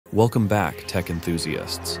Welcome back, tech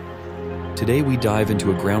enthusiasts. Today we dive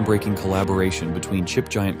into a groundbreaking collaboration between chip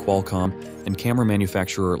giant Qualcomm and camera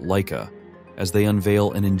manufacturer Leica as they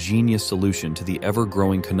unveil an ingenious solution to the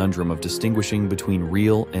ever-growing conundrum of distinguishing between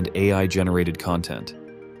real and AI-generated content.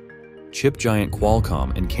 Chip giant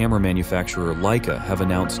Qualcomm and camera manufacturer Leica have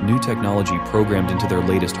announced new technology programmed into their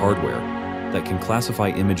latest hardware that can classify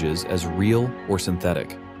images as real or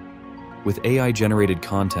synthetic. With AI-generated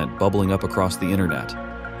content bubbling up across the internet,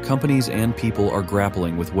 companies and people are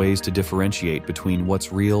grappling with ways to differentiate between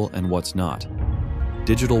what's real and what's not.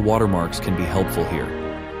 Digital watermarks can be helpful here,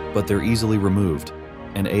 but they're easily removed,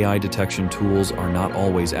 and AI detection tools are not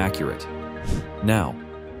always accurate. Now,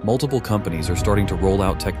 multiple companies are starting to roll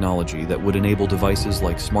out technology that would enable devices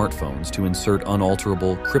like smartphones to insert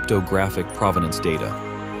unalterable cryptographic provenance data,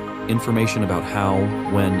 information about how,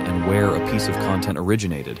 when, and where a piece of content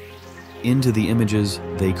originated, into the images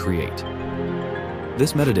they create.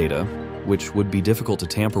 This metadata, which would be difficult to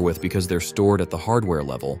tamper with because they're stored at the hardware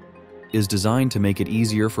level, is designed to make it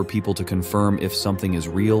easier for people to confirm if something is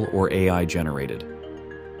real or AI generated.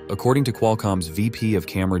 According to Qualcomm's VP of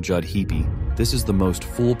Camera Judd Heapy, this is the most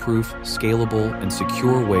foolproof, scalable, and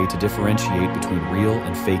secure way to differentiate between real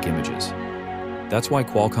and fake images. That's why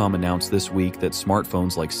Qualcomm announced this week that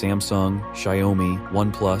smartphones like Samsung, Xiaomi,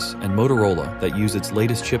 OnePlus, and Motorola that use its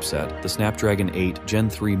latest chipset, the Snapdragon 8 Gen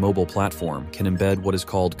 3 mobile platform, can embed what is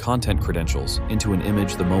called content credentials into an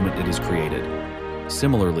image the moment it is created.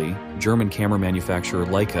 Similarly, German camera manufacturer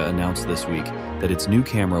Leica announced this week that its new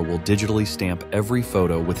camera will digitally stamp every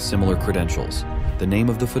photo with similar credentials, the name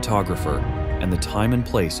of the photographer, and the time and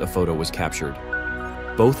place a photo was captured.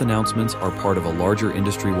 Both announcements are part of a larger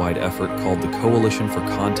industry-wide effort called the Coalition for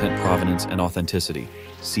Content Provenance and Authenticity,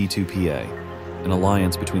 C2PA, an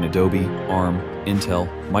alliance between Adobe, ARM, Intel,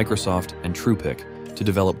 Microsoft, and TruePic to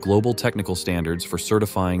develop global technical standards for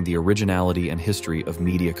certifying the originality and history of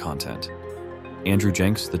media content. Andrew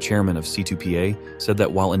Jenks, the chairman of C2PA, said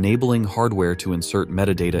that while enabling hardware to insert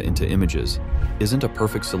metadata into images isn't a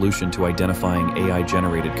perfect solution to identifying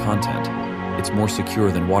AI-generated content, it's more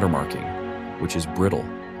secure than watermarking, which is brittle.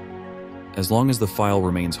 As long as the file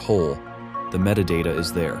remains whole, the metadata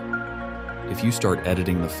is there. If you start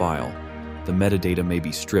editing the file, the metadata may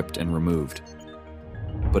be stripped and removed.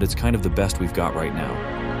 But it's kind of the best we've got right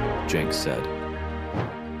now, Jenks said.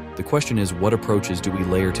 The question is, what approaches do we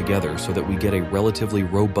layer together so that we get a relatively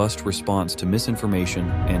robust response to misinformation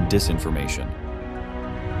and disinformation?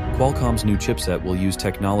 Qualcomm's new chipset will use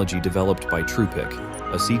technology developed by TruePic,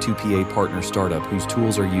 a C2PA partner startup whose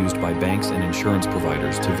tools are used by banks and insurance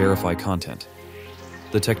providers to verify content.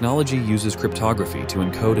 The technology uses cryptography to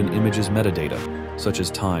encode an image's metadata, such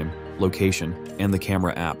as time, location, and the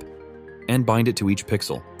camera app, and bind it to each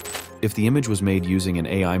pixel. If the image was made using an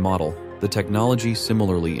AI model, the technology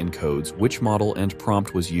similarly encodes which model and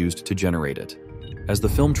prompt was used to generate it. As the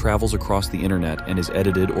film travels across the internet and is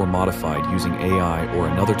edited or modified using AI or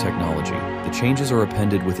another technology, the changes are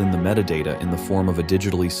appended within the metadata in the form of a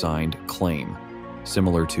digitally signed claim,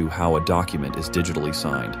 similar to how a document is digitally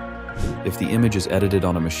signed. If the image is edited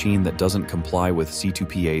on a machine that doesn't comply with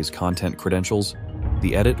C2PA's content credentials,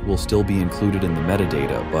 the edit will still be included in the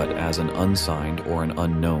metadata, but as an unsigned or an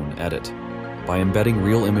unknown edit. By embedding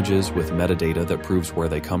real images with metadata that proves where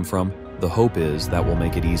they come from, the hope is that will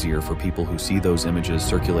make it easier for people who see those images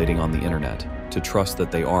circulating on the internet to trust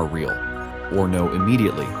that they are real, or know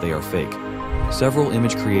immediately they are fake. Several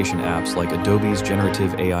image creation apps like Adobe's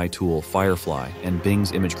generative AI tool Firefly and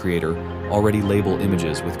Bing's image creator already label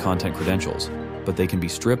images with content credentials, but they can be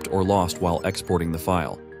stripped or lost while exporting the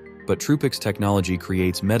file. But TruePic's technology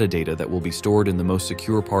creates metadata that will be stored in the most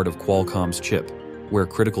secure part of Qualcomm's chip, where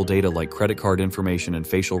critical data like credit card information and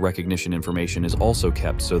facial recognition information is also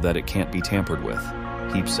kept so that it can't be tampered with,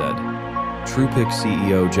 Heap said. TruePic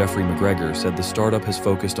CEO Jeffrey McGregor said the startup has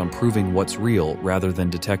focused on proving what's real rather than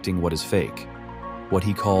detecting what is fake, what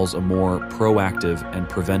he calls a more proactive and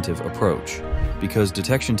preventive approach, because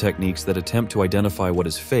detection techniques that attempt to identify what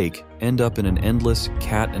is fake end up in an endless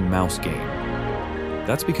cat and mouse game.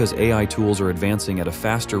 That's because AI tools are advancing at a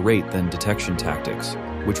faster rate than detection tactics,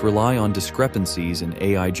 which rely on discrepancies in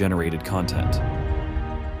AI-generated content.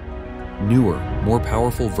 Newer, more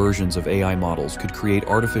powerful versions of AI models could create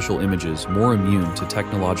artificial images more immune to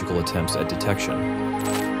technological attempts at detection.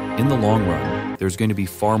 In the long run, there's going to be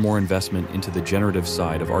far more investment into the generative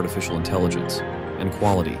side of artificial intelligence, and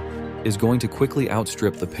quality is going to quickly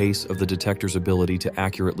outstrip the pace of the detector's ability to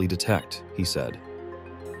accurately detect, he said.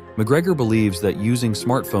 McGregor believes that using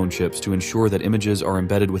smartphone chips to ensure that images are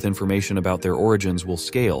embedded with information about their origins will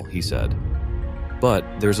scale, he said. But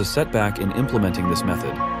there's a setback in implementing this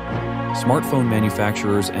method. Smartphone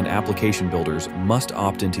manufacturers and application builders must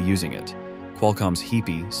opt into using it. Qualcomm's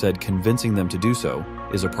Heapy said convincing them to do so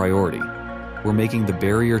is a priority. We're making the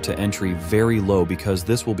barrier to entry very low because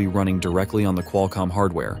this will be running directly on the Qualcomm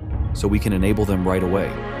hardware, so we can enable them right away,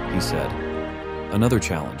 he said. Another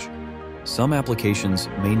challenge. Some applications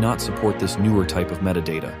may not support this newer type of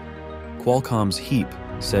metadata. Qualcomm's Heap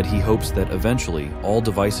said he hopes that eventually all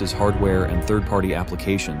devices' hardware and third-party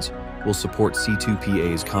applications will support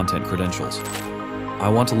C2PA's content credentials. I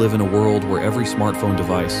want to live in a world where every smartphone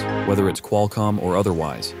device, whether it's Qualcomm or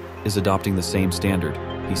otherwise, is adopting the same standard,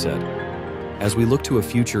 he said. As we look to a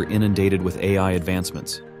future inundated with AI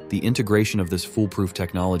advancements, the integration of this foolproof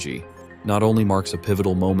technology not only marks a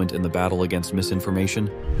pivotal moment in the battle against misinformation,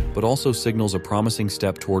 but also signals a promising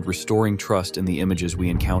step toward restoring trust in the images we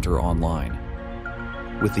encounter online.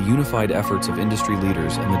 With the unified efforts of industry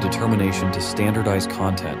leaders and the determination to standardize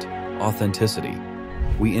content, authenticity,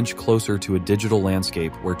 we inch closer to a digital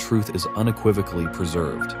landscape where truth is unequivocally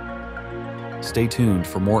preserved. Stay tuned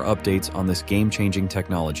for more updates on this game-changing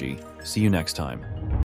technology. See you next time.